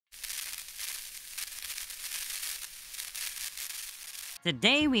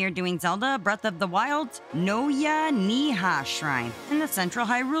Today we are doing Zelda Breath of the Wild's Noya Neha Shrine in the Central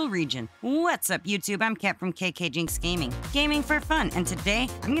Hyrule Region. What's up YouTube? I'm Kat from KKJinxx Gaming. Gaming for fun, and today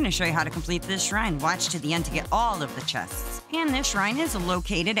I'm going to show you how to complete this shrine. Watch to the end to get all of the chests. And this shrine is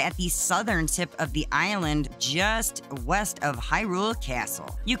located at the southern tip of the island just west of Hyrule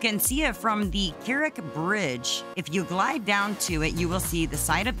Castle. You can see it from the Carrick Bridge. If you glide down to it, you will see the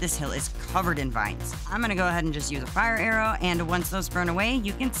side of this hill is covered in vines. I'm going to go ahead and just use a fire arrow, and once those burn away,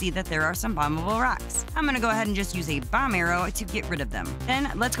 you can see that there are some bombable rocks. I'm going to go ahead and just use a bomb arrow to get rid of them. Then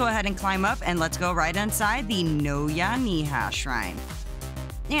let's go ahead and climb up, and let's go right inside the Noya Neha Shrine.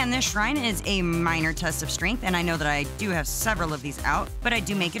 And this shrine is a minor test of strength, and I know that I do have several of these out, but I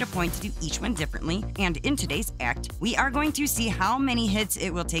do make it a point to do each one differently. And in today's act, we are going to see how many hits it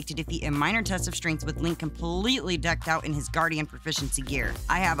will take to defeat a minor test of strength with Link completely decked out in his Guardian proficiency gear.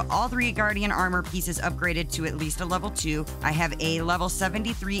 I have all 3 Guardian armor pieces upgraded to at least a level 2. I have a level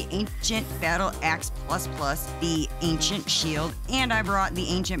 73 Ancient Battle Axe++, the Ancient Shield, and I brought the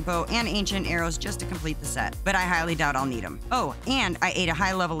Ancient Bow and Ancient Arrows just to complete the set, but I highly doubt I'll need them. Oh, and I ate a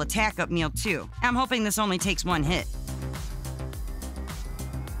high-level attack-up meal too. I'm hoping this only takes 1 hit.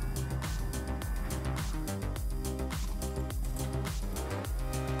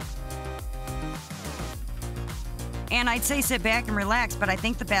 And I'd say sit back and relax, but I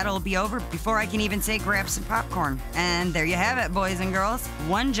think the battle will be over before I can even say grab some popcorn. And there you have it, boys and girls.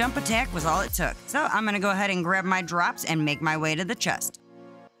 1 jump attack was all it took. So I'm gonna go ahead and grab my drops and make my way to the chest.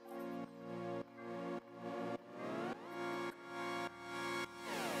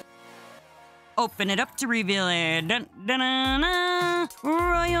 Open it up to reveal it. Dun, dun, dun, dun.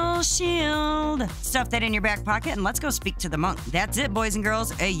 Royal Shield. Stuff that in your back pocket and let's go speak to the monk. That's it, boys and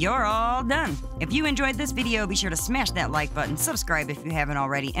girls. You're all done. If you enjoyed this video, be sure to smash that like button, subscribe if you haven't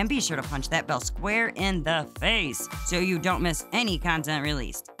already, and be sure to punch that bell square in the face so you don't miss any content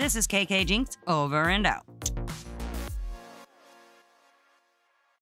released. This is KKJinxx, over and out.